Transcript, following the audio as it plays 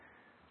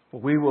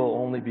Well, we will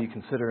only be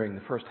considering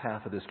the first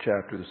half of this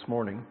chapter this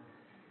morning,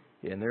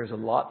 and there's a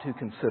lot to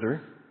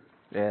consider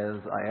as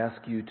I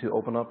ask you to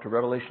open up to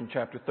Revelation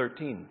chapter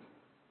 13.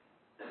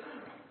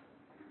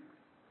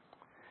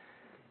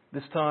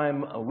 This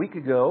time a week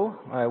ago,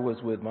 I was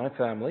with my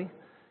family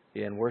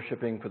and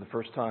worshiping for the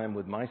first time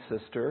with my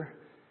sister,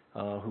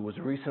 who was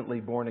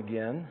recently born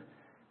again,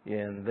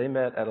 and they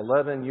met at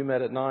 11, you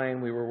met at 9,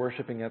 we were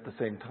worshiping at the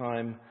same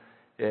time.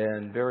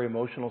 And very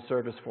emotional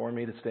service for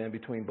me to stand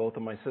between both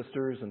of my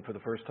sisters. And for the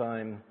first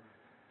time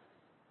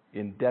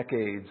in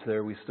decades,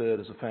 there we stood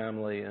as a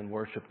family and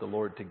worshiped the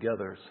Lord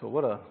together. So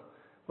what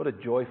a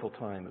joyful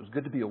time. It was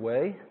good to be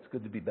away. It's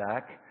good to be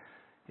back.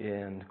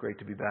 And great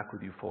to be back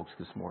with you folks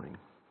this morning.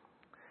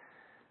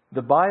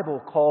 The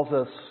Bible calls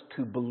us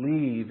to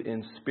believe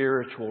in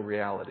spiritual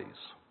realities.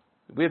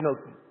 We have no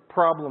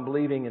problem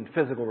believing in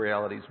physical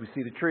realities. We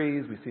see the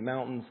trees, we see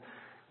mountains,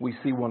 we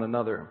see one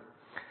another.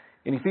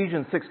 In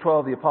Ephesians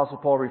 6:12, the Apostle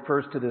Paul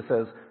refers to this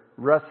as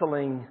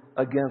wrestling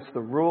against the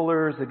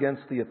rulers,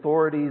 against the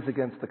authorities,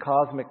 against the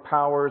cosmic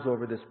powers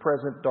over this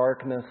present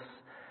darkness,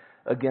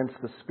 against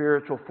the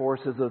spiritual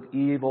forces of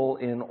evil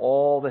in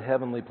all the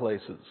heavenly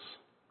places.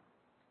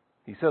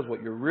 He says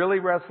what you're really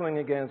wrestling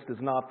against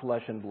is not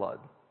flesh and blood.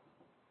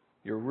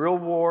 Your real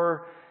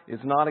war is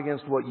not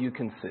against what you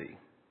can see.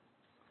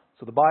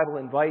 So the Bible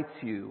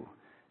invites you,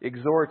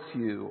 exhorts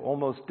you,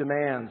 almost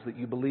demands that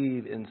you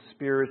believe in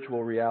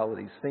spiritual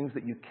realities, things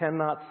that you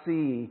cannot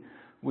see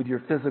with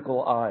your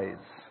physical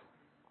eyes.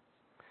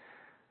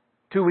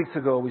 2 weeks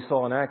ago, we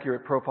saw an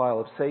accurate profile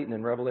of Satan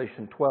in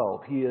Revelation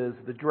 12. He is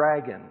the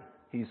dragon.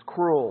 He's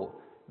cruel,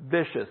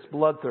 vicious,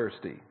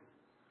 bloodthirsty.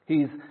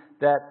 He's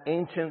that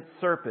ancient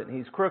serpent.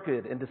 He's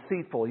crooked and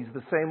deceitful. He's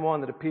the same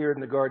one that appeared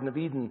in the Garden of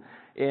Eden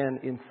and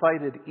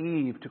incited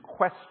Eve to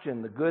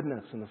question the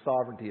goodness and the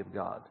sovereignty of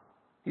God.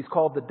 He's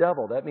called the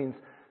devil. That means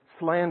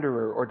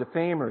slanderer or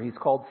defamer. He's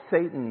called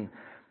Satan,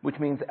 which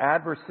means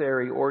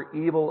adversary or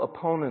evil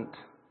opponent.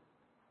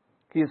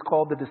 He is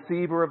called the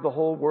deceiver of the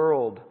whole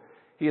world.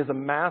 He is a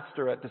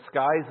master at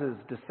disguises,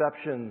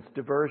 deceptions,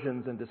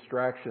 diversions, and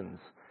distractions.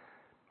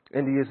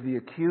 And he is the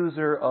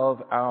accuser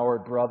of our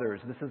brothers.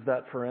 This is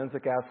that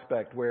forensic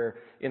aspect where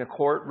in a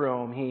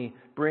courtroom he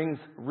brings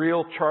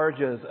real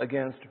charges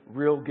against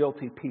real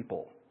guilty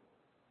people.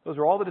 Those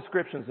are all the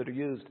descriptions that are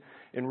used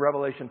in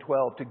Revelation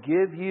 12 to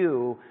give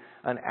you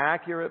an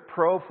accurate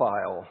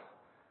profile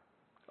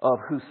of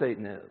who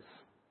Satan is.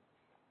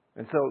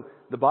 And so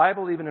the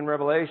Bible, even in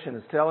Revelation,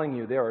 is telling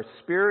you there are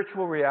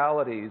spiritual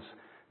realities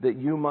that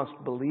you must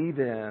believe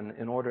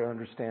in order to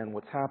understand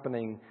what's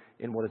happening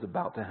and what is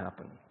about to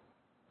happen.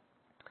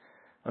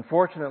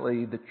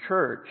 Unfortunately, the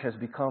church has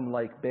become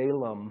like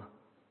Balaam,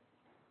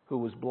 who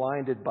was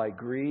blinded by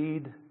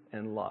greed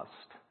and lust.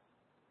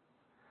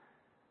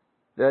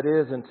 That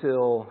is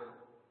until,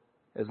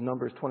 as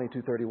Numbers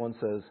 22:31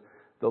 says,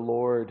 the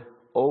Lord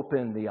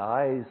opened the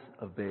eyes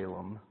of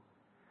Balaam,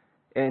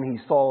 and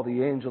he saw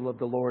the angel of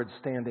the Lord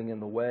standing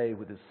in the way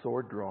with his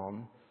sword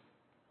drawn.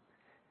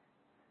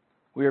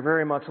 We are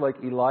very much like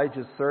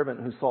Elijah's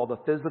servant who saw the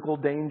physical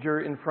danger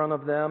in front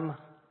of them,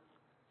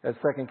 as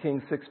 2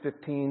 Kings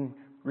 6:15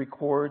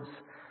 records.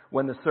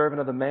 When the servant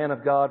of the man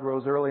of God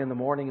rose early in the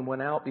morning and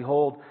went out,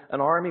 behold,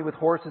 an army with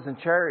horses and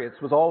chariots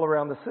was all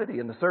around the city.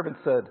 And the servant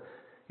said,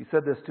 he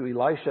said this to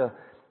Elisha,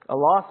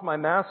 "Alas, my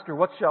master,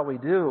 what shall we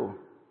do?"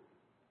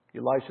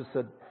 Elisha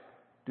said,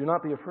 "Do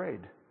not be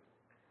afraid,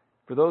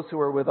 for those who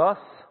are with us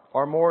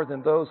are more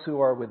than those who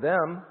are with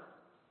them."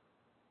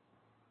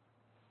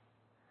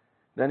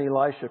 Then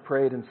Elisha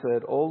prayed and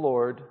said, "O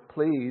Lord,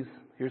 please,"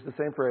 here's the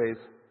same phrase,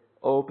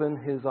 "open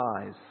his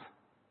eyes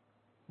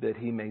that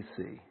he may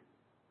see."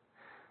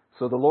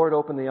 So the Lord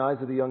opened the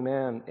eyes of the young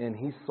man, and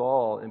he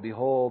saw, and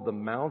behold, the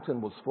mountain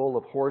was full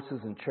of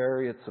horses and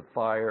chariots of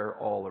fire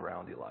all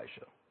around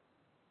Elisha.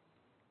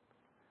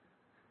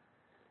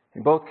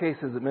 In both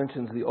cases, it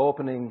mentions the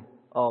opening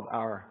of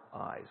our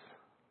eyes.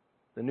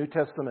 The New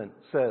Testament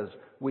says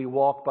we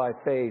walk by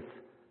faith,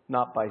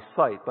 not by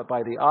sight, but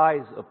by the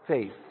eyes of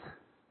faith.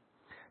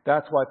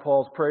 That's why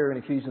Paul's prayer in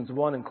Ephesians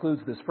 1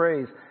 includes this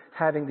phrase,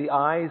 having the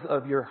eyes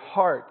of your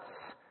hearts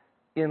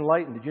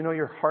enlightened. Did you know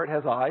your heart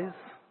has eyes?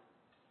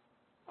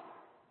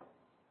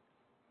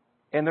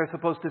 And they're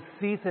supposed to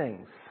see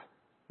things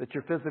that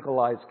your physical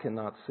eyes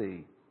cannot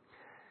see.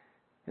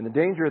 And the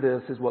danger of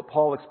this is what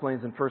Paul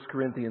explains in 1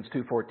 Corinthians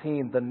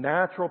 2:14. The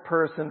natural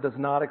person does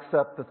not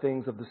accept the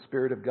things of the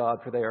Spirit of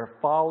God, for they are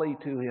folly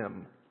to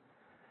him.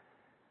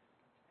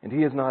 And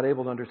he is not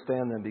able to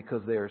understand them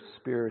because they are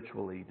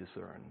spiritually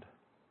discerned.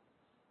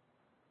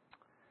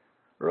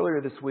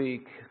 Earlier this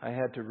week, I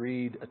had to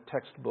read a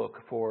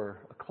textbook for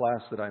a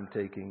class that I'm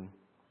taking.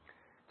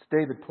 It's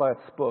David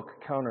Platt's book,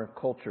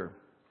 Counterculture.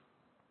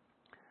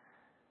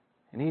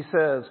 And he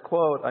says,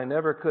 quote, "I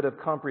never could have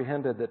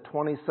comprehended that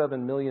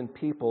 27 million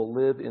people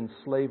live in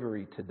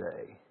slavery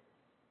today,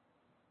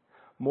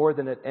 more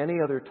than at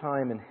any other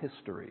time in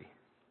history.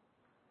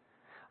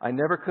 I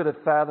never could have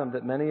fathomed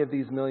that many of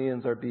these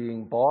millions are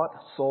being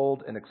bought,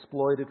 sold, and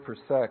exploited for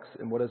sex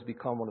in what has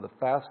become one of the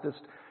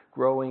fastest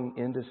growing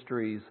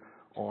industries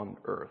on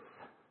earth.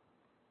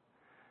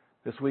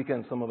 This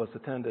weekend, some of us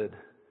attended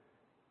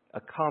a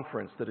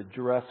conference that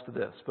addressed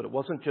this, but it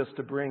wasn't just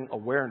to bring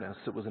awareness,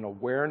 it was an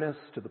awareness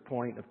to the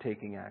point of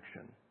taking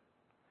action.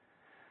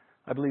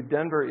 I believe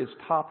Denver is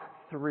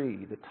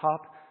the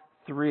top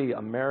three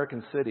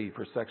American city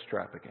for sex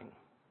trafficking.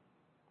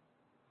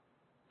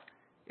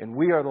 And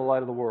we are the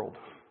light of the world.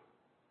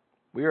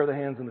 We are the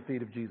hands and the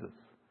feet of Jesus.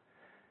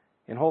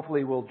 And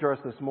hopefully we'll address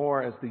this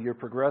more as the year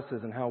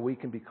progresses and how we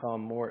can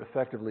become more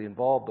effectively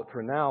involved. But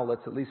for now,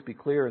 let's at least be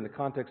clear in the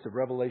context of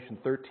Revelation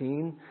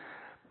 13,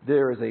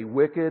 there is a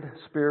wicked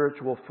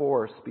spiritual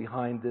force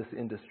behind this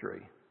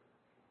industry.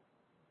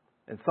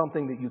 And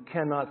something that you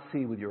cannot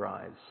see with your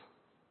eyes.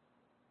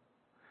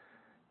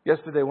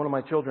 Yesterday, one of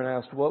my children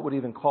asked what would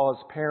even cause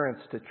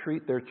parents to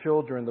treat their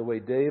children the way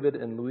David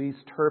and Louise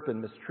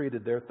Turpin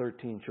mistreated their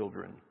 13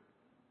 children.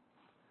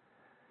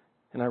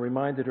 And I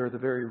reminded her of the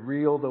very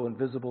real, though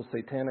invisible,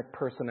 satanic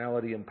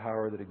personality and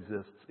power that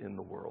exists in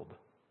the world.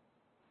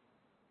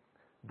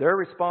 They're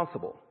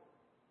responsible,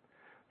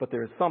 but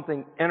there is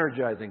something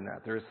energizing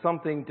that. There is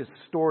something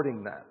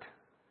distorting that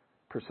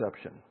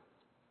perception.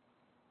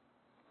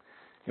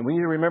 And we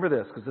need to remember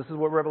this, because this is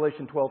what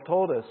Revelation 12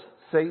 told us.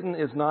 Satan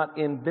is not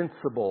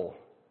invincible.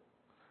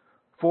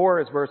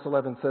 For, as verse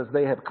 11 says,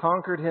 they have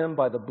conquered him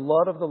by the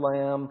blood of the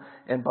Lamb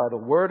and by the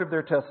word of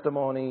their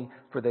testimony,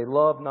 for they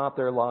love not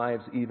their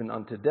lives even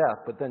unto death.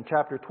 But then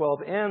chapter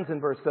 12 ends in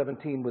verse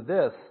 17 with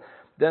this.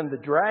 Then the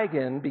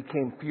dragon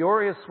became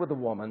furious with the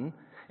woman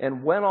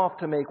and went off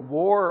to make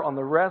war on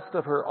the rest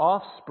of her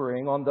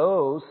offspring, on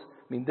those,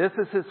 this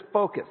is his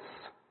focus,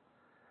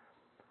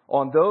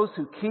 on those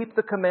who keep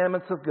the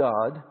commandments of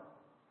God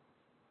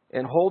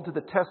and hold to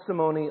the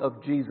testimony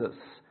of Jesus.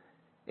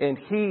 And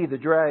he, the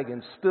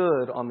dragon,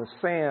 stood on the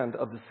sand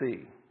of the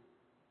sea.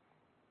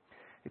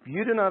 If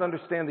you do not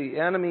understand the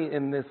enemy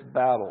in this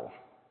battle,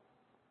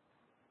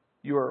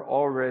 you are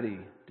already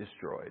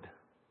destroyed.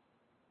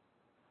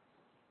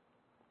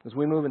 As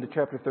we move into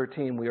chapter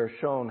 13, we are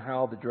shown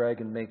how the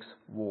dragon makes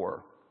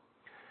war.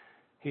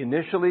 He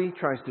initially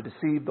tries to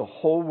deceive the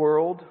whole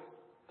world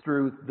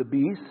through the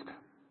beast.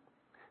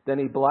 Then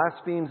he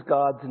blasphemes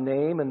God's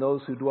name and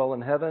those who dwell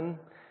in heaven.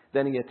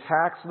 Then he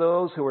attacks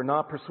those who are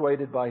not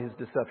persuaded by his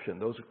deception.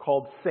 Those are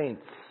called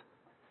saints.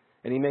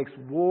 And he makes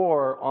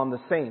war on the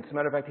saints. As a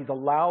matter of fact, he's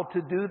allowed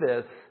to do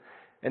this.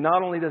 And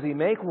not only does he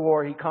make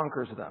war, he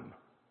conquers them.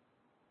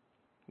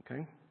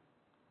 Okay?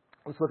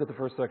 Let's look at the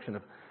first section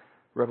of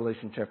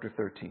Revelation chapter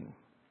 13.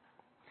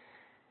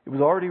 It was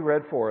already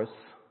read for us.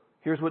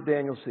 Here's what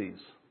Daniel sees.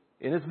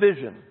 In his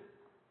vision,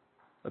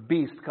 a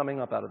beast coming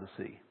up out of the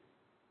sea.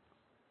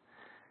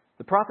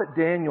 The prophet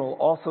Daniel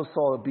also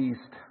saw a beast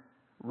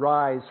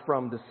rise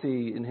from the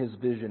sea in his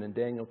vision in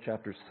Daniel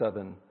chapter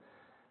 7.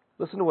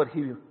 Listen to what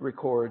he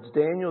records.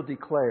 Daniel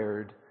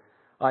declared,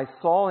 I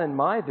saw in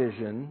my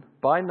vision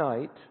by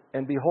night,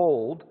 and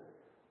behold,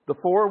 the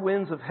four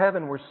winds of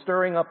heaven were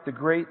stirring up the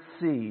great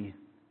sea.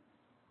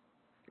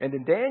 And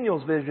in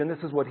Daniel's vision,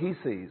 this is what he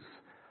sees.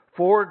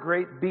 Four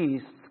great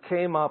beasts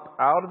came up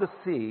out of the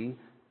sea,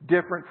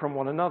 different from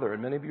one another.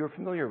 And many of you are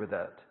familiar with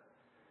that.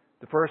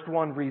 The first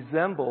one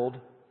resembled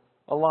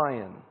a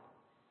lion.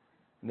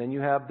 And then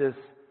you have this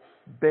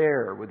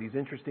bear with these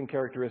interesting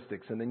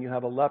characteristics. And then you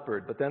have a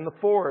leopard. But then the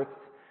fourth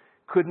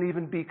couldn't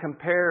even be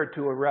compared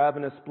to a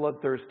ravenous,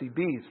 bloodthirsty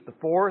beast. The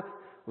fourth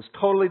was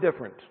totally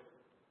different.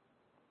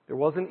 There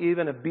wasn't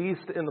even a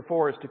beast in the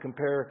forest to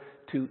compare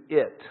to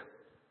it.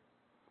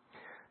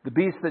 The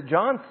beast that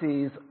John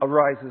sees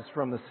arises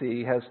from the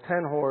sea, has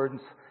 10 horns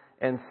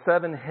and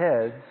 7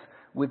 heads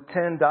with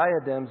 10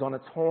 diadems on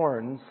its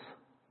horns.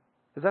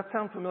 Does that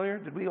sound familiar?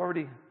 Did we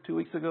already, 2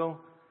 weeks ago,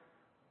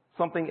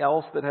 something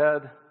else that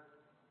had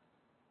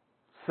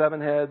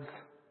 7 heads,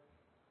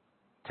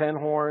 10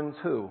 horns?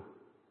 Who?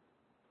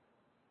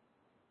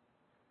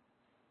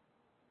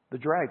 The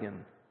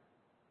dragon.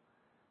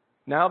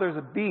 Now there's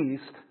a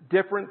beast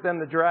different than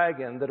the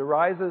dragon that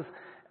arises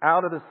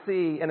out of the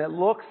sea, and it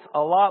looks a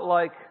lot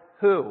like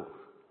who?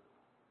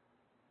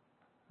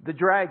 The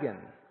dragon.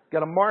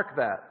 Got to mark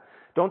that.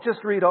 Don't just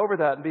read over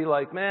that and be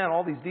like, man,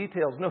 all these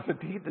details. No, the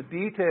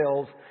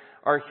details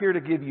are here to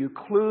give you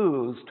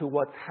clues to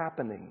what's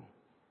happening.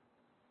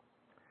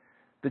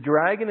 The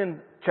dragon in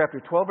chapter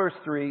 12, verse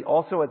 3,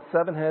 also had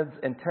 7 heads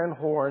and 10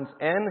 horns,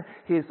 and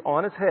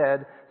on his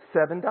head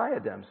 7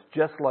 diadems,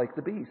 just like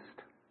the beast.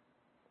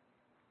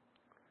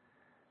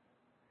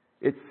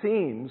 It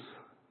seems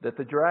that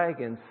the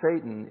dragon,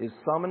 Satan, is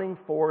summoning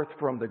forth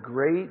from the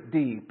great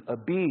deep a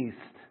beast,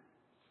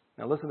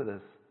 now listen to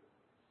this,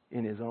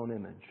 in his own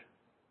image.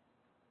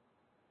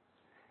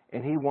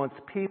 And he wants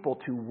people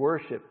to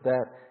worship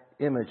that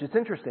image. It's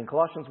interesting.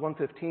 Colossians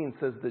 1:15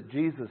 says that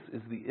Jesus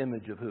is the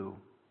image of who?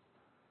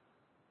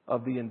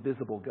 Of the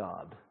invisible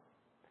God.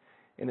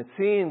 And it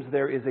seems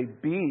there is a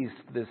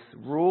beast, this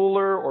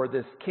ruler or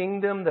this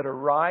kingdom that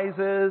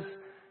arises,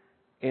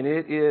 and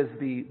it is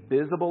the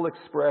visible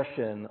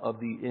expression of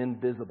the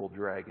invisible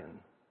dragon.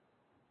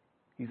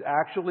 He's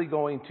actually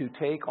going to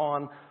take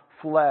on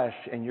flesh,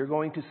 and you're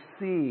going to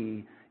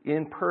see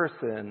in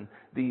person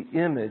the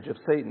image of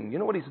Satan. You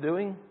know what he's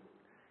doing?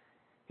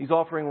 He's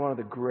offering one of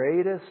the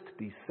greatest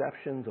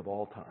deceptions of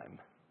all time.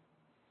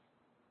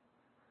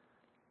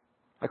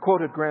 I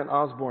quoted Grant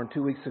Osborne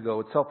 2 weeks ago.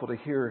 It's helpful to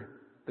hear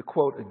the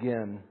quote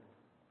again.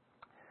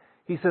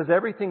 He says,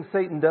 everything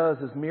Satan does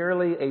is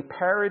merely a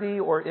parody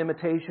or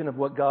imitation of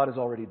what God has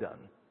already done.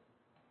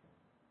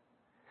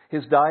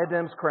 His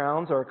diadem's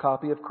crowns are a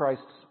copy of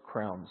Christ's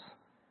crowns.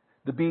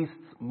 The beast's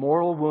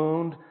moral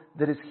wound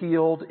that is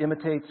healed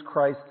imitates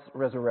Christ's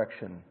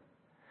resurrection.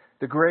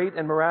 The great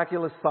and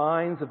miraculous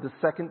signs of the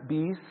second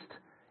beast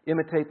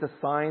imitate the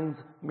signs,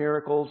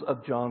 miracles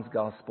of John's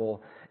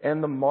gospel.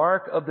 And the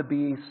mark of the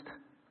beast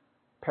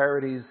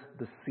parodies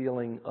the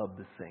sealing of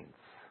the saints.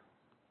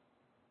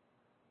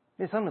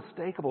 It's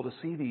unmistakable to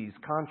see these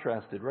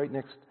contrasted right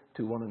next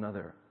to one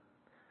another.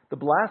 The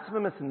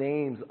blasphemous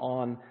names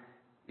on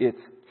its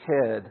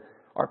head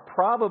are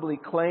probably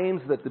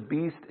claims that the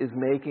beast is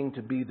making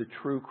to be the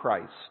true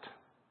Christ,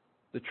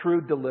 the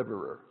true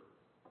deliverer,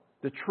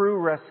 the true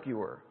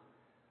rescuer.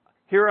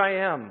 Here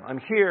I am. I'm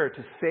here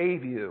to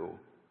save you.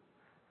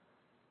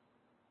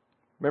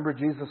 Remember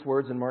Jesus'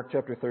 words in Mark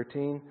chapter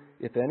 13?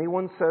 If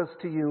anyone says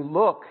to you,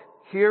 look,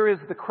 here is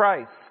the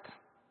Christ.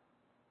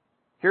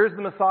 Here's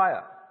the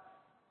Messiah.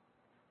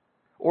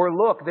 Or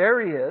look,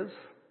 there he is.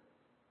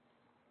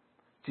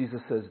 Jesus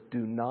says,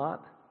 do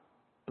not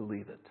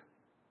believe it.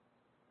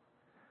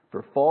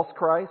 For false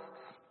Christs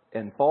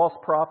and false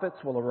prophets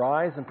will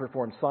arise and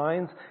perform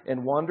signs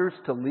and wonders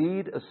to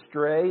lead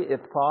astray, if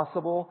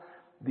possible,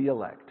 the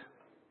elect.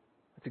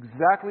 That's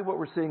exactly what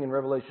we're seeing in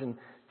Revelation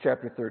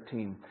chapter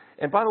 13.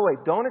 And by the way,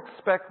 don't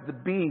expect the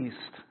beast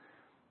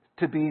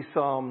to be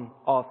some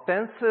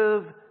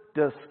offensive,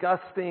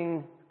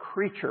 disgusting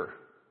creature.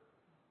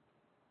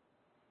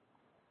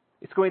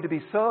 It's going to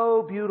be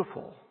so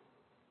beautiful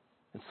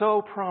and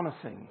so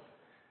promising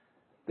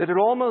that it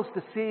almost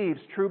deceives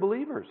true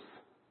believers.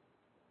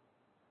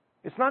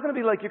 It's not going to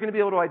be like you're going to be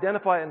able to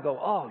identify it and go,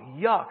 oh,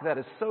 yuck, that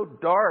is so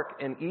dark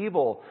and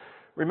evil.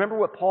 Remember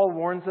what Paul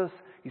warns us?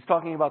 He's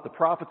talking about the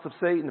prophets of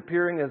Satan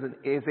appearing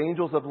as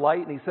angels of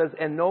light. And he says,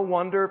 and no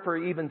wonder, for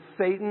even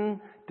Satan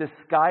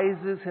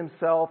disguises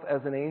himself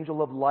as an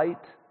angel of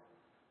light.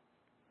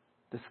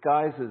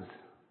 Disguises,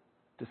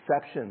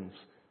 deceptions,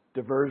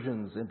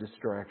 diversions, and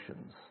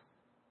distractions.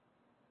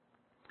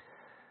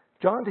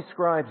 John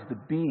describes the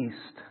beast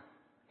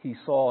he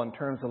saw in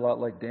terms a lot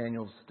like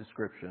Daniel's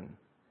description.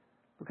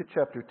 Look at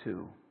chapter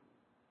 2,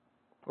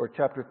 or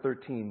chapter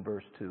 13,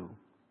 verse 2.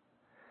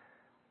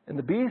 And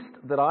the beast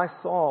that I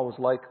saw was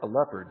like a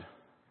leopard.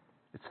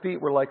 Its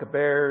feet were like a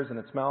bear's, and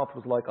its mouth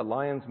was like a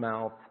lion's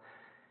mouth.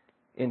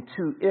 And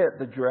to it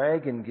the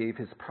dragon gave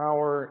his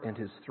power and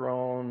his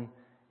throne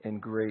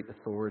and great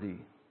authority.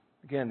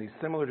 Again, these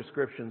similar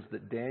descriptions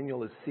that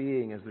Daniel is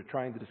seeing as they're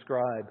trying to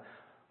describe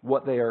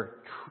what they're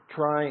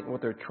trying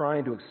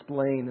to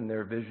explain in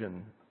their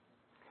vision.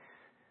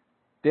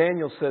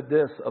 Daniel said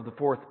this of the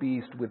fourth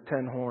beast with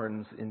 10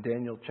 horns in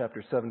Daniel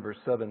chapter 7, verse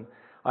 7.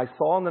 I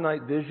saw in the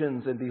night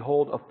visions, and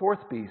behold, a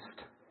fourth beast,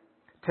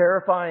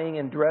 terrifying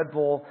and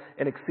dreadful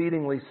and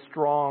exceedingly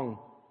strong.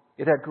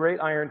 It had great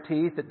iron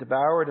teeth. It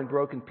devoured and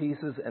broke in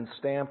pieces and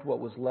stamped what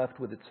was left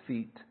with its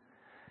feet.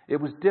 It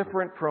was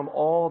different from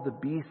all the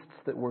beasts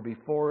that were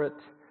before it,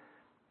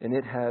 and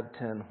it had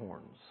 10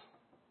 horns.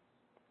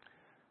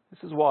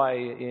 This is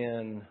why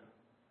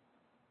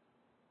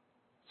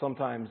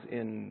sometimes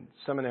in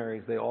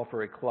seminaries they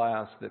offer a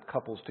class that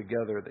couples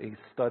together a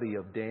study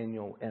of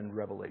Daniel and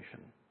Revelation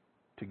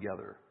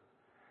together,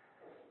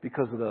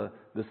 because of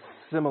the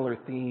similar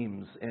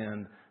themes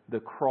and the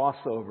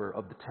crossover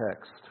of the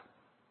text.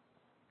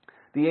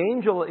 The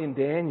angel in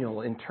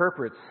Daniel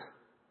interprets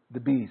the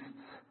beasts.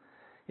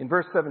 In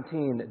verse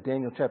 17,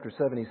 Daniel chapter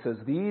 7, he says,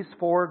 these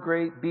four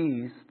great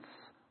beasts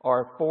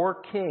are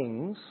four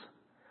kings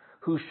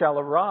who shall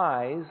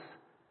arise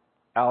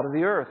out of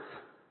the earth.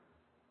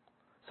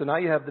 So now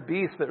you have the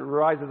beast that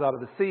rises out of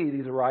the sea.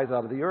 These arise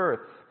out of the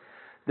earth.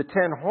 The 10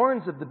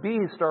 horns of the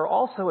beast are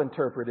also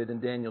interpreted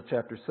in Daniel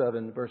chapter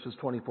 7, verses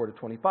 24 to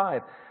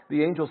 25.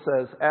 The angel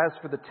says, as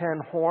for the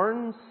 10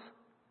 horns,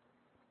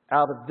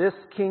 out of this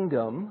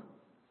kingdom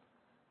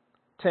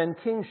 10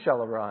 kings shall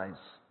arise,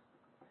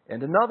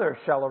 and another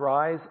shall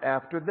arise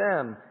after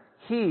them.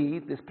 He,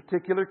 this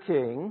particular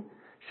king,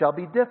 shall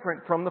be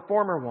different from the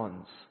former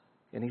ones,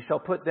 and he shall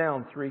put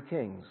down 3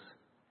 kings.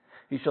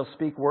 He shall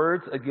speak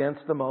words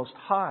against the Most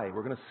High.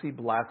 We're going to see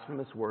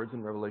blasphemous words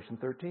in Revelation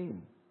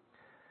 13.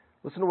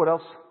 Listen to what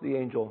else the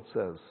angel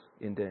says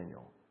in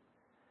Daniel.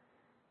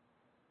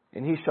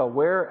 And he shall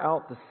wear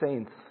out the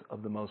saints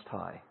of the Most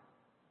High,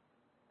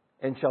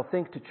 and shall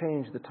think to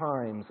change the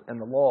times and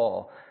the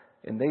law,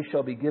 and they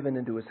shall be given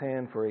into his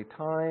hand for a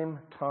time,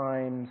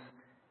 times,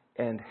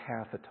 and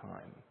half a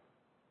time.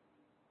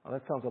 Well,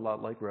 that sounds a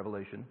lot like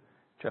Revelation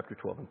chapter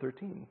 12 and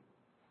 13.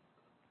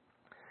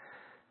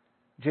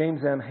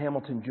 James M.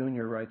 Hamilton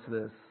Jr. writes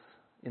this.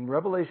 In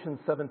Revelation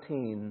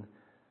 17,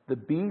 the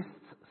beast's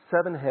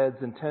 7 heads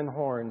and 10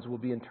 horns will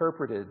be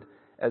interpreted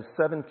as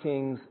 7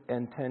 kings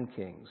and 10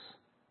 kings.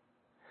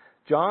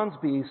 John's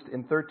beast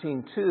in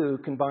 13:2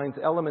 combines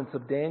elements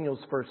of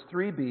Daniel's first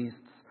three beasts,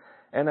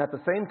 and at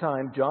the same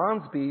time,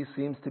 John's beast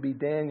seems to be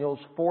Daniel's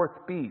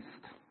fourth beast.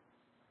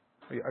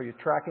 Are you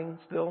tracking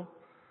still?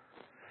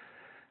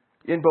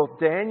 In both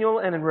Daniel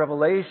and in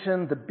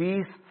Revelation, the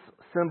beasts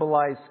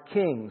symbolize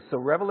kings. So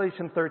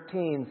Revelation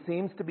 13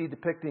 seems to be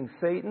depicting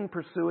Satan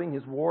pursuing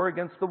his war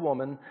against the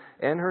woman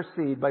and her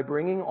seed by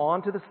bringing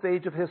onto the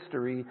stage of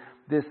history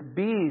this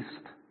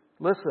beast,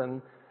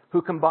 listen,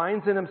 who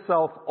combines in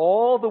himself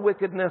all the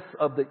wickedness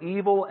of the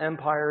evil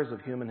empires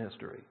of human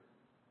history.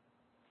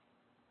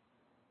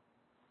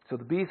 So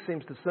the beast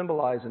seems to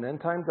symbolize an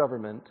end-time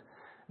government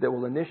that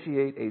will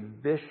initiate a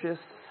vicious,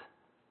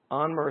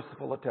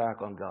 unmerciful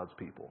attack on God's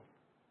people.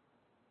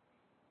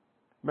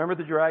 Remember,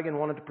 the dragon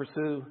wanted to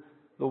pursue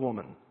the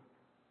woman.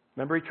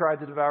 Remember, he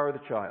tried to devour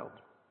the child.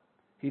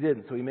 He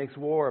didn't, so he makes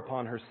war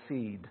upon her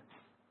seed.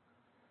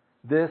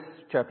 This,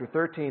 chapter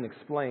 13,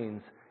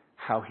 explains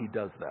how he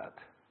does that.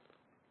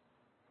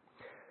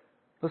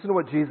 Listen to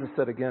what Jesus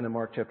said again in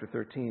Mark chapter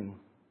 13.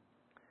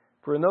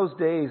 For in those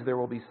days there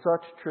will be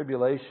such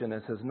tribulation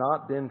as has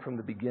not been from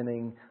the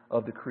beginning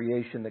of the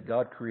creation that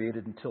God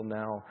created until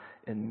now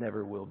and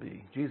never will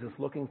be. Jesus,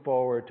 looking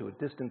forward to a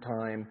distant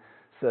time,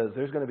 says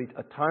there's going to be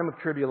a time of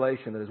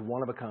tribulation that is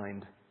one of a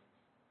kind.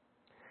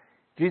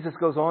 Jesus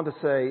goes on to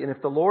say, and if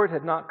the Lord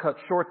had not cut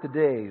short the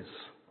days.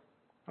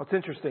 Now it's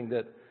interesting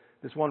that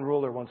this one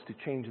ruler wants to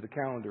change the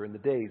calendar and the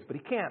days, but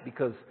he can't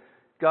because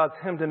God's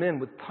hemmed him in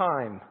with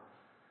time.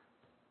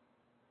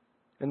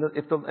 And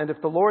if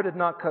the Lord had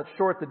not cut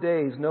short the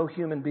days, no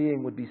human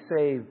being would be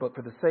saved, but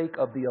for the sake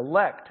of the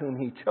elect whom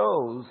He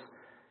chose,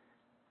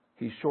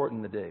 He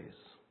shortened the days.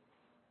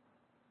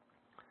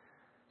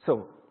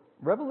 So,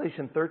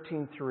 Revelation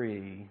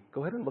 13:3,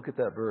 go ahead and look at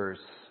that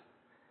verse,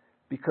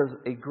 because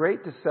a great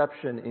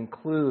deception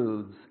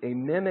includes a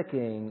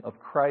mimicking of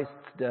Christ's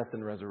death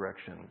and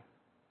resurrection.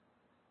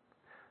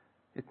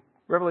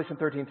 Revelation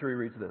 13:3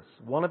 reads this: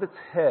 one of its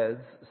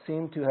heads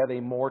seemed to have a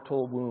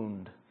mortal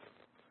wound,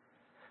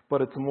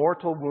 but its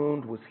mortal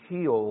wound was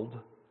healed,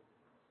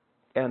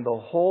 and the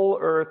whole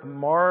earth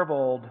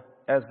marveled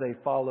as they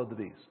followed the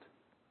beast.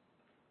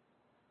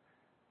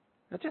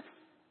 Now just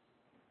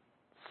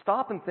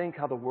stop and think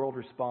how the world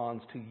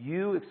responds to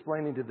you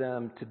explaining to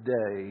them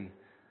today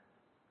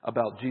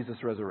about Jesus'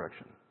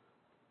 resurrection.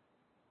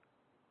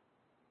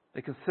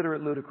 They consider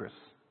it ludicrous,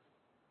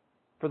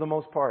 for the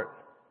most part.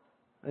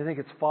 They think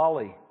it's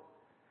folly.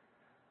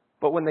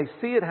 But when they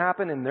see it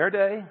happen in their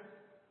day,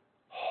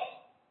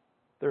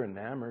 they're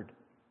enamored.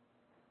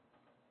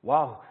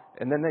 Wow.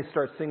 And then they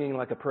start singing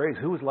like a praise.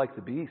 Who is like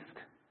the beast?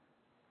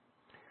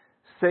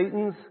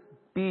 Satan's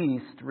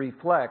beast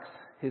reflects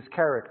his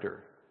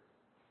character.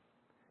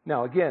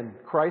 Now again,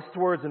 Christ's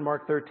words in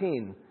Mark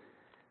 13.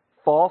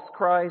 False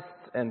Christs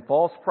and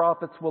false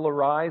prophets will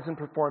arise and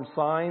perform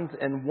signs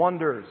and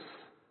wonders.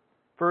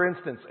 For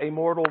instance, a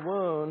mortal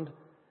wound,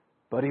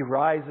 but he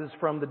rises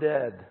from the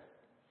dead.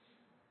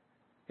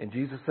 And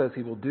Jesus says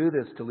he will do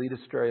this to lead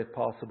astray, if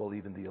possible,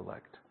 even the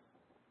elect.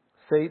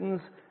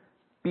 Satan's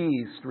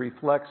beast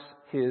reflects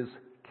his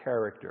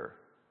character.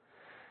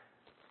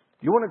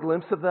 Do you want a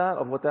glimpse of that,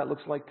 of what that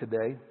looks like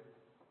today? Do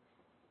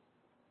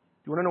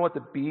you want to know what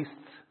the beast's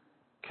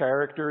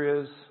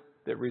character is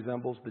that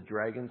resembles the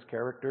dragon's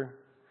character?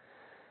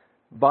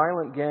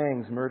 Violent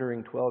gangs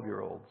murdering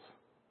 12-year-olds.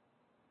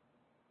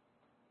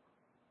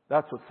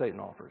 That's what Satan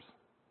offers.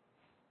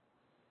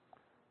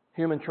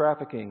 Human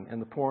trafficking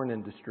and the porn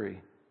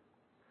industry.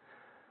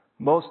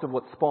 Most of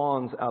what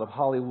spawns out of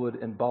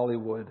Hollywood and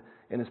Bollywood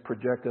and is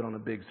projected on a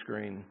big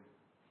screen.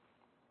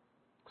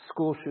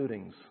 School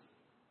shootings.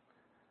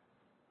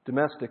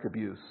 Domestic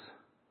abuse.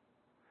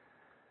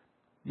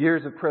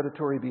 Years of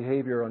predatory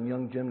behavior on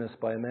young gymnasts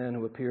by a man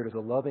who appeared as a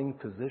loving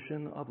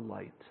physician of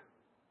light.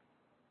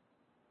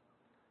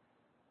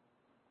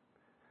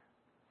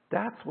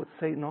 That's what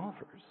Satan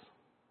offers.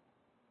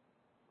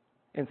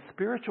 And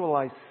spiritual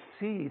eyes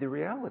see the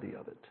reality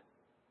of it.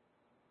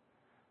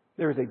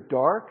 There is a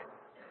dark,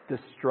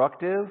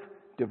 destructive,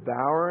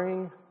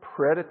 devouring,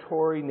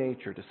 predatory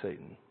nature to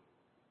Satan.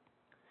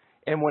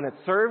 And when it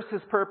serves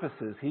his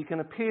purposes, he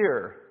can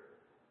appear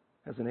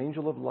as an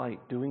angel of light,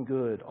 doing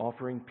good,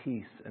 offering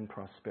peace and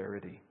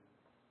prosperity.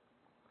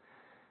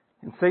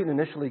 And Satan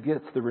initially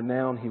gets the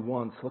renown he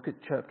wants. Look at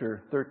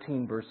chapter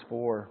 13, verse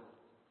 4.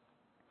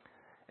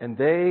 And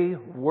they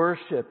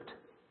worshipped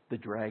the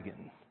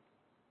dragon.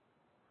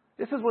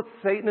 This is what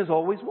Satan has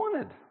always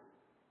wanted.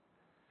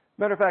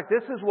 Matter of fact,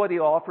 this is what he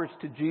offers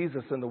to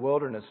Jesus in the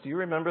wilderness. Do you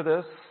remember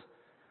this?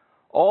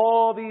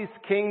 All these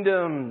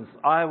kingdoms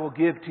I will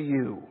give to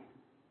you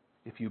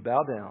if you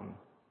bow down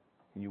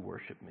and you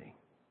worship me.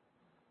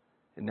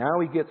 And now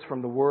he gets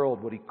from the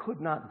world what he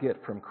could not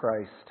get from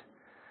Christ.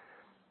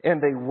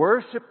 And they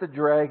worship the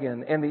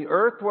dragon, and the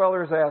earth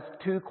dwellers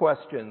ask two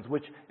questions,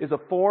 which is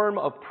a form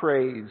of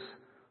praise.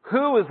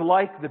 Who is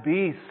like the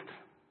beast?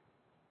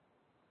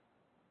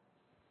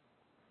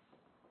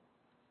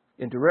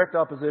 In direct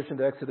opposition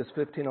to Exodus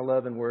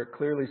 15:11, where it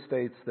clearly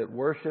states that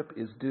worship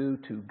is due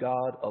to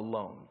God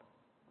alone.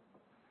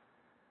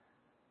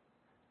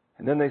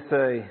 And then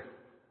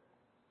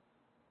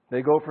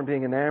they go from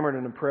being enamored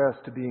and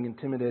impressed to being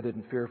intimidated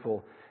and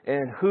fearful.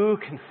 And who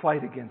can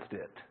fight against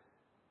it?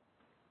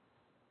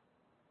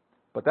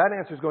 But that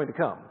answer is going to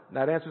come.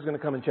 That answer is going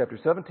to come in chapter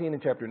 17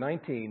 and chapter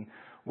 19,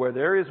 where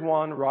there is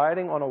one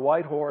riding on a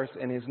white horse,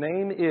 and his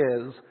name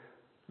is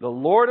the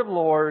Lord of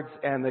Lords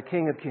and the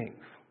King of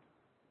Kings.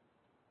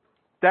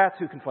 That's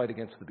who can fight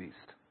against the beast.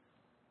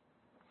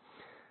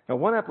 Now,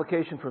 one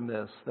application from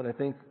this that I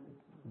think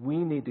we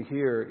need to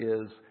hear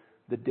is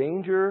the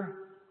danger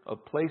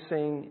of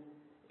placing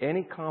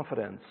any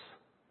confidence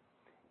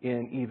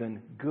in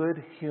even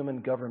good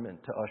human government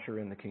to usher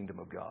in the kingdom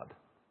of God.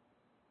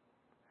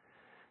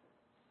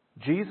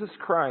 Jesus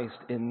Christ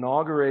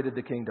inaugurated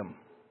the kingdom.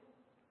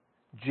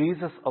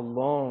 Jesus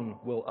alone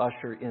will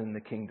usher in the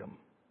kingdom.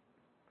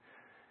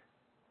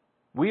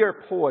 We are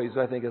poised,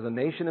 I think, as a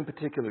nation in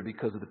particular,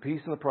 because of the peace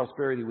and the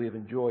prosperity we have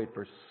enjoyed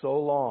for so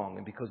long,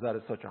 and because that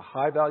is such a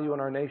high value in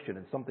our nation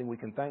and something we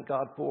can thank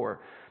God for,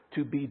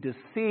 to be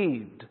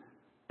deceived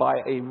by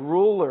a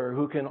ruler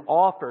who can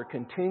offer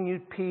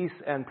continued peace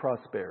and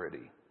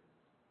prosperity.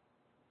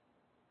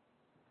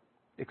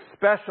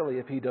 Especially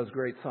if he does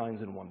great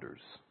signs and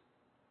wonders.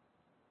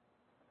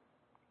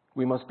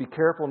 We must be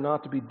careful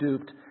not to be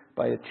duped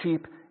by a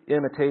cheap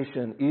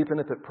imitation, even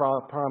if it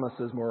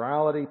promises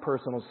morality,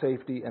 personal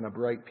safety, and a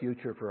bright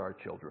future for our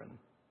children.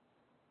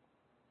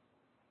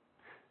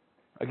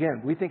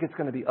 Again, we think it's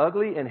going to be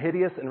ugly and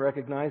hideous and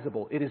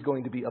recognizable. It is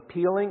going to be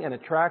appealing and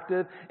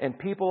attractive, and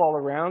people all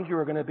around you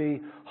are going to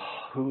be,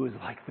 who is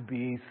like the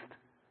beast?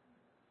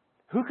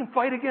 Who can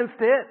fight against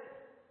it?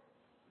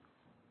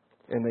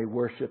 And they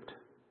worshipped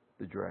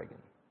the dragon.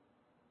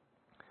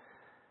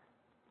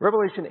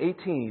 Revelation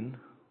 18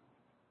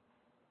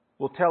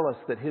 will tell us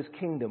that his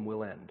kingdom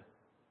will end.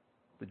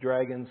 The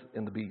dragons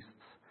and the beasts.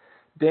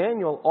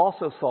 Daniel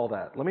also saw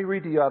that. Let me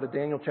read to you out of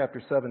Daniel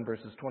chapter 7,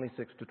 verses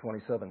 26 to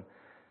 27.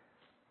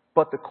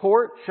 But the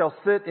court shall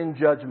sit in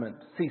judgment.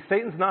 See,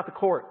 Satan's not the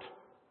court.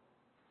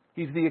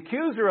 He's the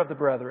accuser of the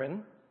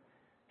brethren.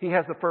 He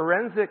has a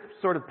forensic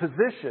sort of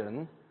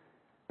position,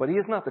 but he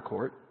is not the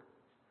court.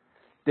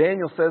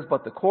 Daniel says,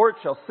 but the court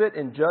shall sit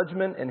in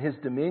judgment, and his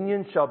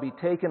dominion shall be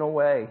taken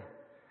away,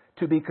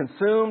 to be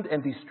consumed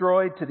and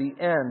destroyed to the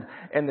end.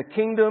 And the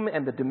kingdom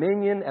and the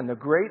dominion and the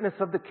greatness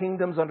of the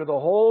kingdoms under the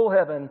whole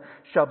heaven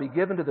shall be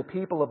given to the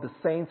people of the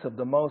saints of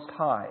the Most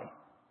High.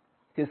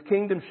 His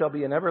kingdom shall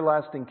be an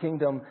everlasting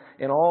kingdom,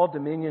 and all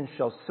dominions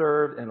shall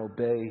serve and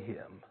obey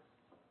him.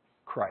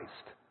 Christ.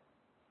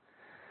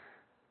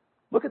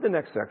 Look at the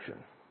next section.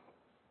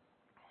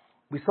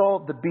 We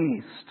saw the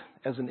beast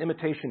as an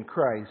imitation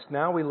Christ.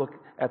 Now we look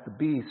at the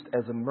beast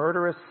as a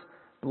murderous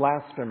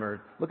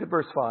blasphemer. Look at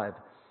verse 5.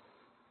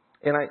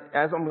 And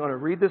as I'm going to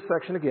read this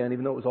section again,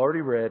 even though it was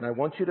already read, and I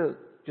want you to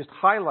just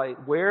highlight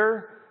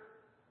where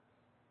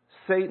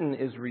Satan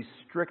is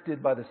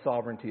restricted by the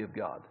sovereignty of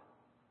God.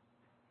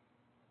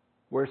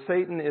 Where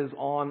Satan is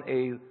on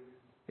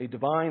a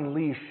divine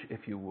leash,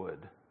 if you would.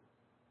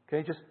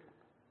 Okay, just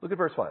look at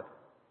verse 5.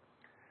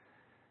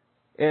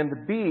 And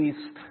the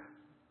beast,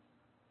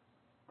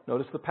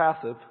 notice the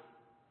passive,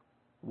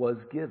 was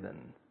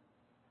given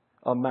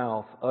a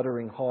mouth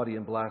uttering haughty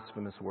and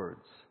blasphemous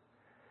words.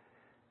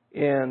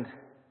 And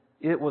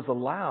it was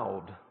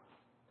allowed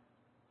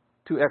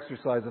to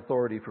exercise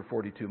authority for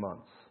 42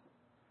 months.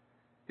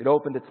 It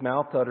opened its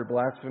mouth to utter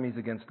blasphemies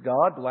against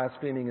God,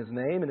 blaspheming his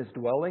name and his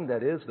dwelling,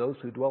 that is, those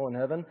who dwell in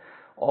heaven.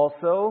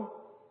 Also,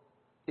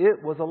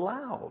 it was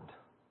allowed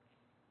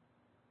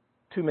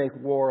to make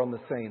war on the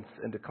saints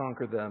and to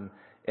conquer them.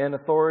 And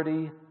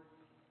authority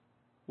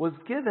was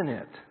given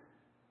it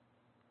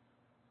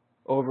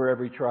over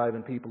every tribe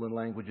and people and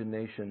language and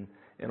nation,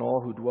 and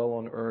all who dwell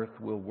on earth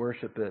will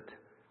worship it.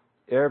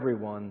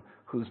 Everyone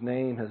whose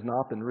name has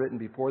not been written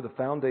before the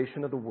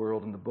foundation of the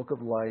world in the book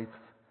of life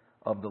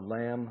of the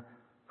Lamb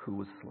who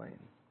was slain.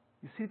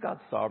 You see God's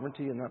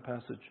sovereignty in that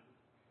passage?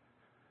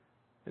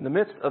 In the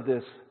midst of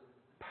this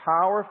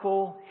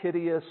powerful,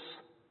 hideous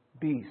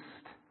beast,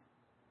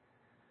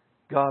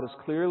 God is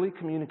clearly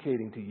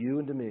communicating to you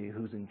and to me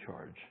who's in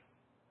charge.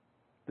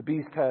 The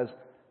beast has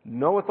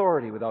no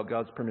authority without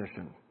God's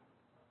permission.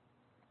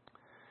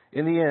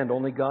 In the end,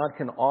 only God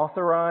can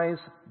authorize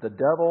the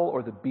devil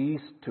or the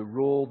beast to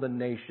rule the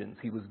nations.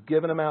 He was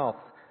given a mouth,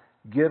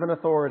 given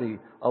authority,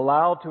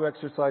 allowed to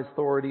exercise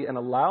authority, and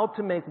allowed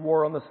to make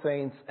war on the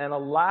saints, and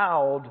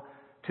allowed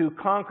to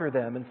conquer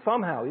them. And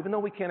somehow, even though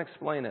we can't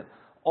explain it,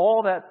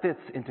 all that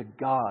fits into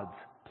God's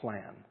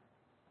plan.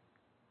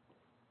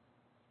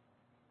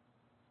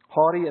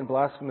 Haughty and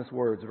blasphemous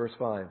words, verse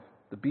 5.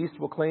 The beast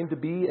will claim to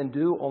be and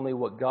do only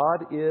what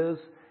God is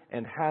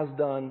and has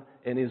done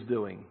and is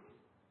doing.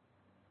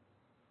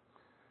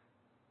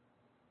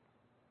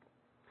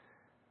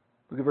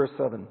 Look at verse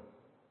 7.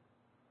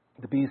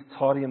 The beast's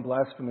haughty and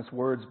blasphemous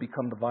words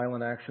become the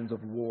violent actions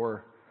of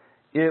war.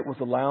 It was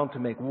allowed to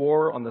make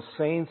war on the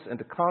saints and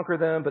to conquer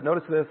them, but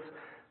notice this,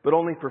 but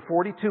only for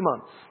 42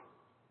 months.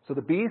 So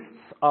the beast's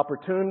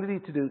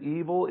opportunity to do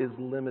evil is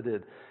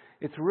limited.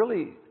 It's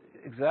really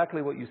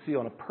exactly what you see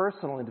on a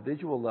personal,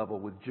 individual level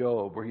with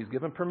Job, where he's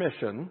given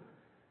permission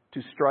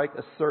to strike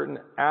a certain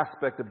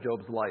aspect of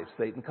Job's life.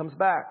 Satan comes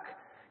back.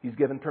 He's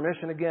given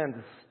permission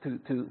again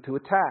to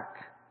attack.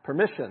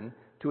 Permission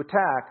to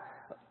attack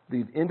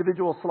the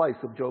individual slice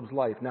of Job's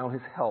life, now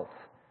his health.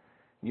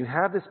 You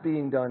have this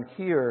being done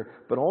here,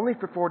 but only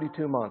for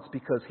 42 months,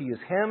 because he is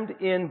hemmed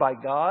in by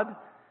God.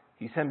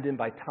 He's hemmed in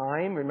by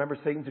time. Remember,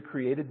 Satan's a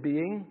created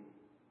being.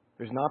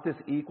 There's not this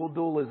equal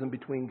dualism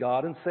between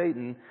God and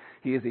Satan.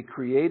 He is a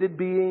created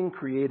being,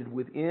 created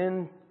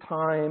within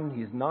time.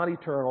 He is not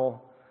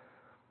eternal.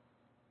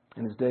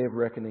 And his day of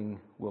reckoning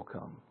will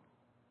come.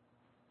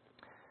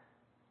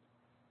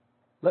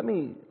 Let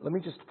me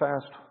just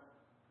fast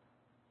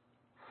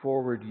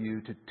forward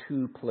you to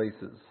two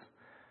places.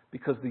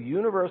 Because the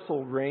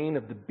universal reign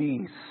of the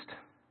beast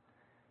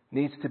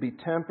needs to be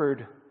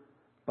tempered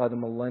by the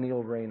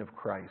millennial reign of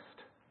Christ.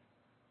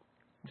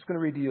 I'm just going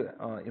to read to you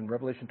in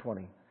Revelation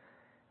 20.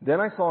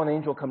 Then I saw an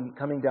angel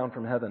coming down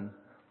from heaven,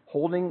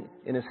 holding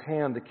in his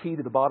hand the key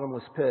to the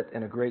bottomless pit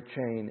and a great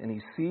chain. And he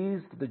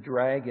seized the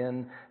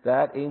dragon,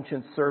 that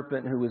ancient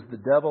serpent who is the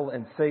devil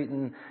and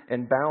Satan,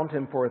 and bound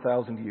him for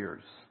 1,000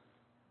 years.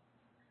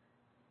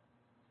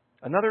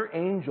 Another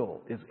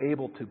angel is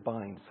able to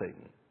bind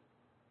Satan.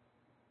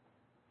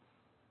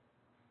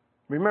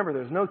 Remember,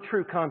 there's no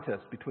true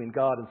contest between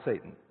God and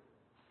Satan.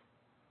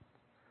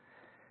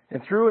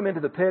 And threw him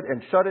into the pit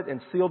and shut it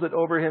and sealed it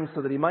over him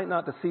so that he might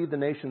not deceive the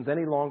nations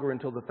any longer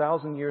until the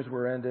 1,000 years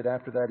were ended.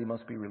 After that, he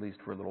must be released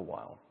for a little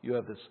while. You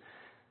have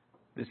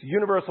this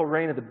universal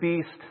reign of the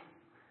beast.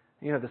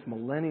 You have this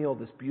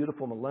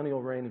beautiful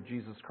millennial reign of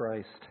Jesus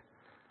Christ.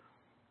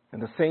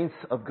 And the saints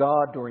of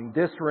God during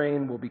this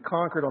reign will be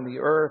conquered on the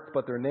earth,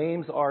 but their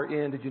names are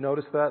in, did you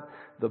notice that?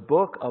 The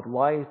book of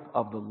life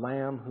of the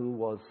Lamb who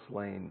was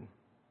slain.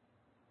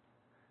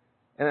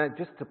 And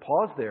just to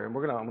pause there, and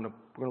we're going to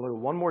look at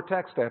one more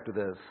text after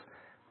this.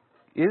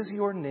 Is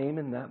your name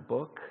in that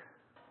book?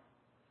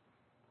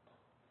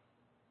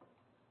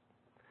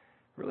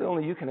 Really,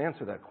 only you can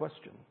answer that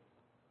question.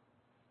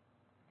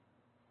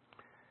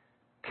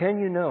 Can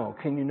you know?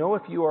 Can you know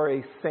if you are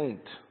a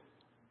saint,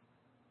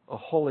 a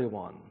holy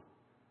one,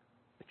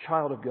 a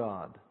child of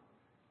God,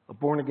 a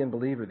born-again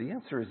believer? The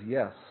answer is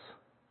yes.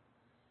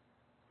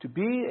 To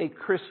be a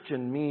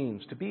Christian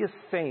means, to be a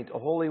saint, a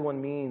holy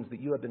one means that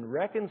you have been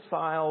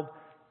reconciled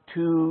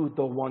to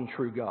the one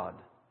true God.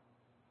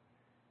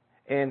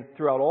 And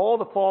throughout all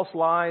the false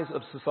lies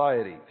of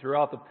society,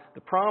 throughout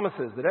the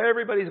promises that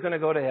everybody's going to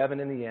go to heaven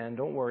in the end,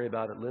 don't worry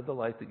about it, live the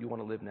life that you want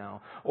to live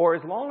now. Or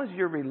as long as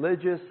you're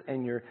religious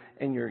and your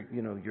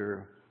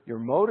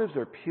motives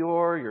are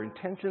pure, your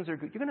intentions are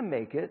good, you're going to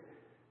make it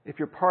if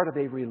you're part of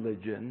a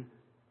religion.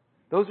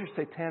 Those are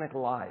satanic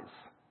lies.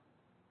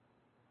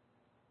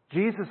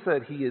 Jesus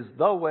said He is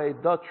the way,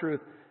 the truth,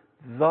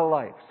 the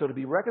life. So to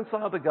be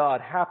reconciled to God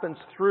happens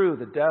through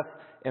the death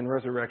and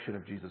resurrection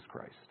of Jesus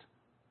Christ.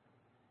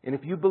 And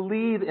if you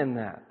believe in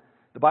that,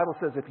 the Bible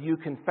says if you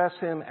confess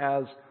Him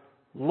as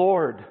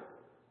Lord,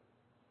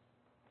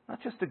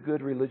 not just a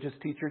good religious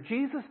teacher.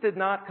 Jesus did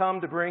not come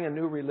to bring a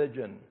new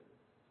religion.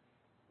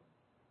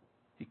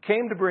 He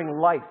came to bring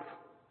life.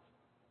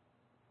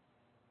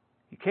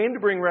 He came to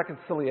bring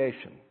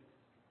reconciliation.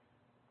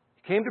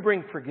 He came to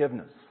bring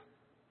forgiveness.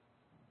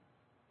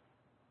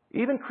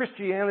 Even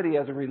Christianity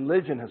as a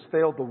religion has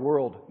failed the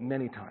world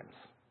many times.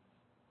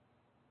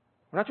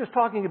 We're not just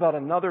talking about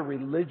another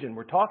religion.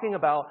 We're talking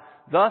about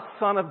the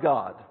Son of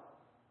God,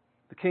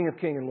 the King of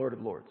Kings and Lord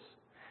of Lords.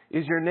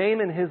 Is your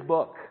name in His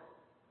book?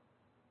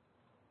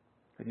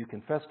 Have you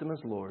confessed Him as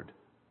Lord?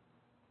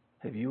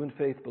 Have you in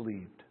faith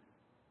believed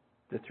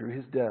that through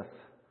His death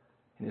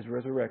and His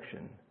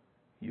resurrection,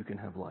 you can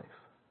have life?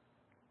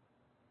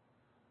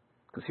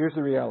 Because here's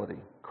the reality.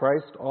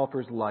 Christ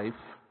offers life.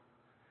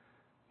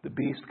 The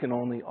beast can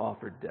only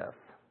offer death.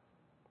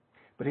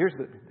 But here's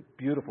the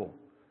beautiful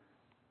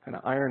kind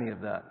of irony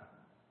of that.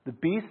 The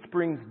beast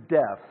brings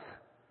death,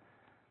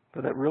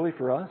 but that really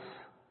for us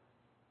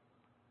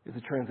is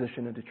a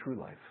transition into true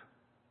life.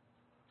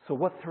 So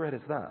what threat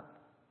is that?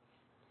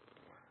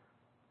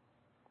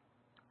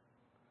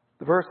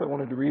 The verse I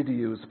wanted to read to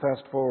you is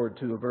fast forward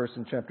to a verse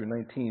in chapter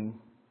 19.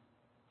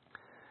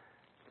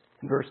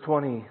 In verse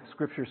 20,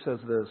 Scripture says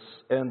this,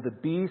 "And the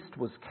beast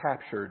was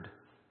captured,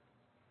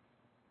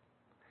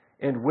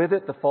 and with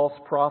it the false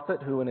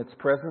prophet who in its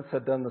presence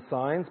had done the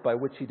signs by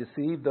which he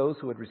deceived those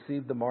who had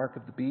received the mark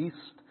of the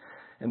beast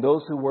and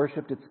those who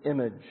worshipped its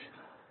image.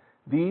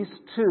 These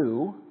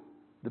two,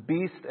 the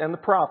beast and the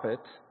prophet,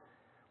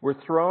 were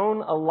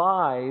thrown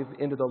alive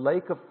into the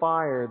lake of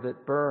fire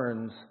that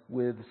burns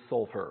with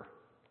sulfur."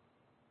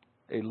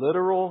 A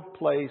literal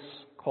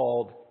place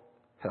called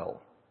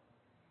hell.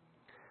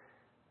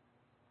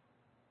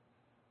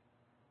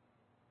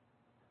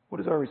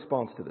 What is our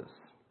response to this?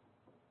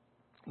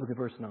 Look at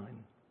verse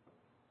 9.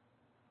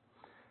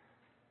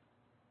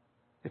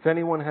 "If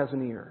anyone has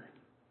an ear,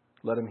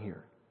 let him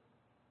hear."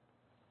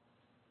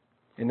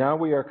 And now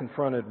we are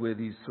confronted with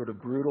these sort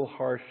of brutal,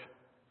 harsh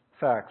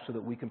facts so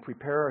that we can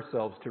prepare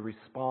ourselves to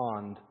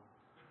respond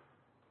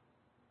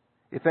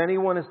If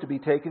anyone is to be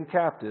taken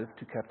captive,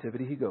 to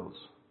captivity he goes.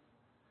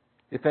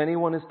 If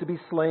anyone is to be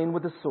slain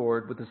with the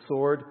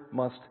sword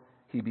must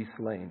he be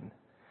slain.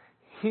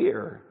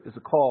 Here is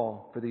a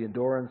call for the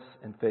endurance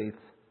and faith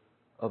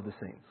of the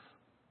saints.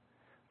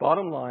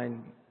 Bottom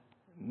line,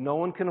 no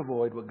one can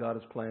avoid what God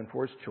has planned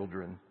for His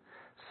children.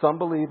 Some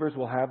believers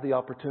will have the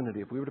opportunity,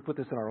 if we were to put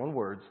this in our own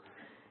words,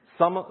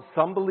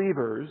 some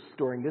believers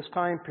during this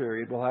time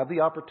period will have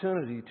the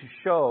opportunity to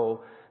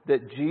show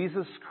that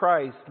Jesus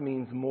Christ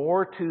means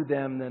more to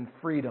them than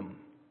freedom.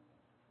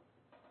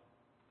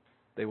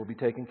 They will be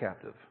taken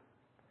captive.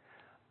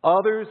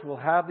 Others will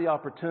have the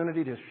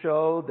opportunity to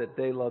show that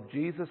they love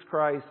Jesus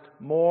Christ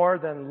more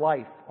than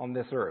life on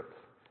this earth.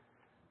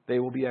 They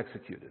will be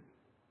executed.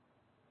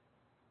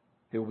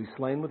 They will be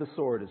slain with a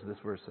sword, as this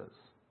verse says.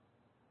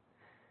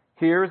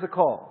 Here is a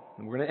call,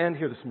 and we're going to end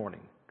here this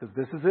morning, because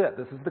this is it.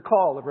 This is the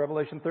call of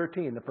Revelation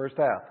 13, the first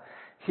half.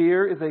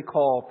 Here is a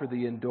call for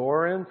the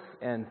endurance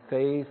and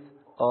faith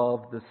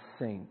of the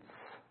saints.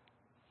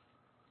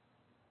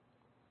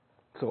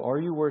 So are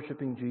you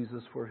worshiping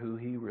Jesus for who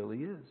He really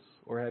is?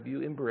 Or have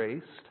you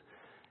embraced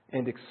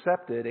and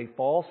accepted a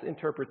false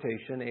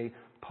interpretation, a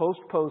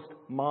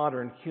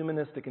post-modern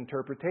humanistic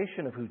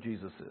interpretation of who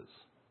Jesus is?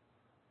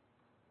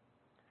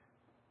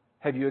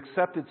 Have you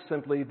accepted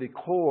simply the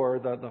core,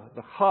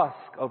 the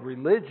husk of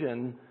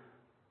religion,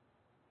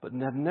 but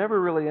have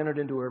never really entered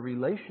into a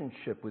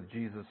relationship with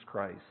Jesus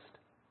Christ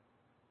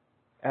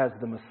as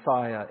the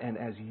Messiah and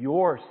as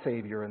your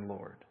Savior and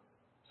Lord?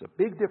 It's a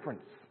big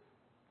difference.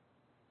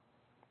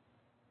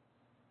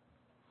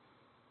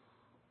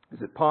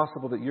 Is it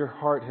possible that your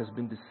heart has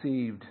been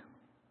deceived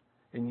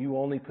and you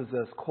only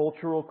possess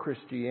cultural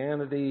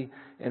Christianity,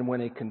 and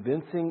when a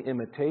convincing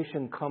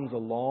imitation comes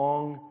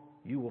along,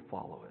 you will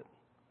follow it?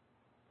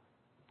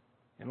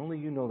 And only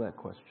you know that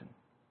question.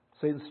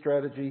 Satan's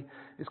strategy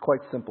is quite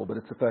simple, but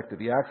it's effective.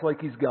 He acts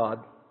like he's God,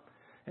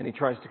 and he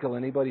tries to kill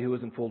anybody who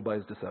isn't fooled by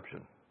his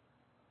deception.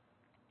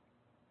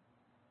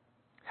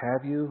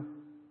 Have you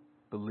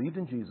believed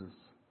in Jesus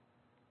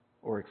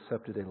or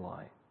accepted a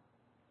lie?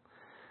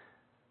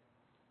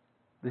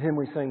 The hymn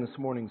we sang this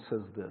morning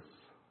says this: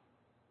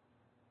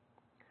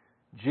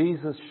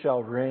 Jesus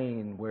shall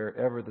reign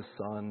wherever the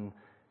sun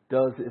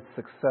does its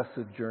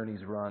successive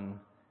journeys run.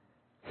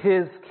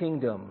 His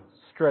kingdom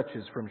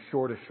stretches from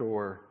shore to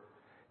shore,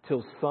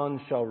 till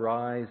sun shall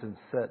rise and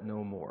set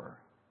no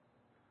more.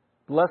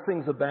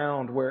 Blessings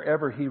abound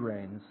wherever He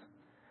reigns.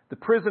 The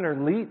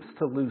prisoner leaps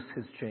to loose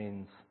his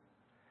chains.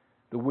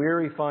 The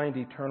weary find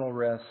eternal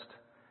rest,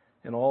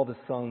 and all the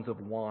sons of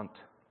want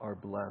are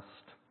blessed.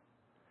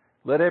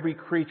 Let every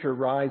creature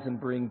rise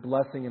and bring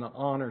blessing and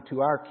honor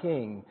to our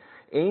King.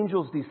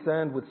 Angels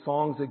descend with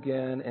songs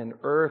again, and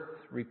earth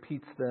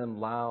repeats them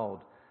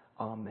loud.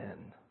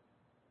 Amen.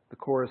 The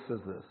chorus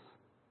says this: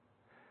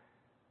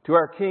 To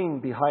our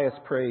King be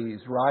highest praise,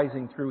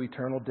 rising through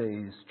eternal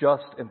days.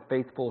 Just and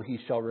faithful He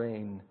shall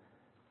reign.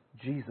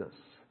 Jesus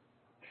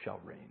shall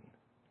reign.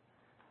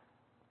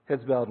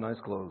 Heads bowed and eyes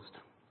closed.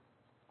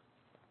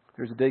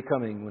 There's a day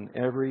coming when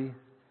every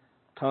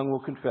tongue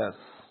will confess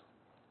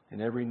and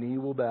every knee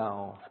will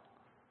bow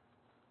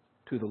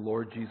to the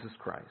Lord Jesus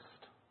Christ.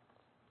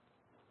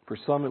 For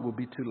some it will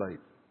be too late.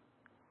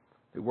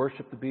 They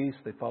worshiped the beast,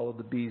 they followed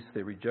the beast,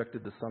 they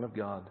rejected the Son of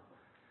God.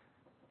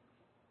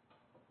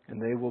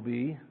 And they will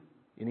be,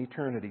 in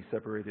eternity,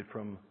 separated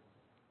from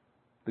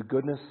the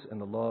goodness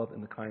and the love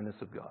and the kindness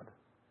of God.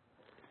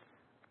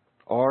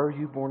 Are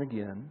you born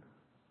again?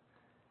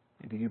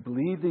 And do you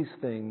believe these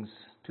things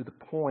to the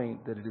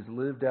point that it is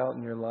lived out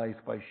in your life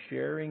by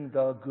sharing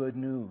the good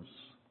news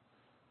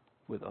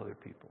with other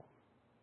people?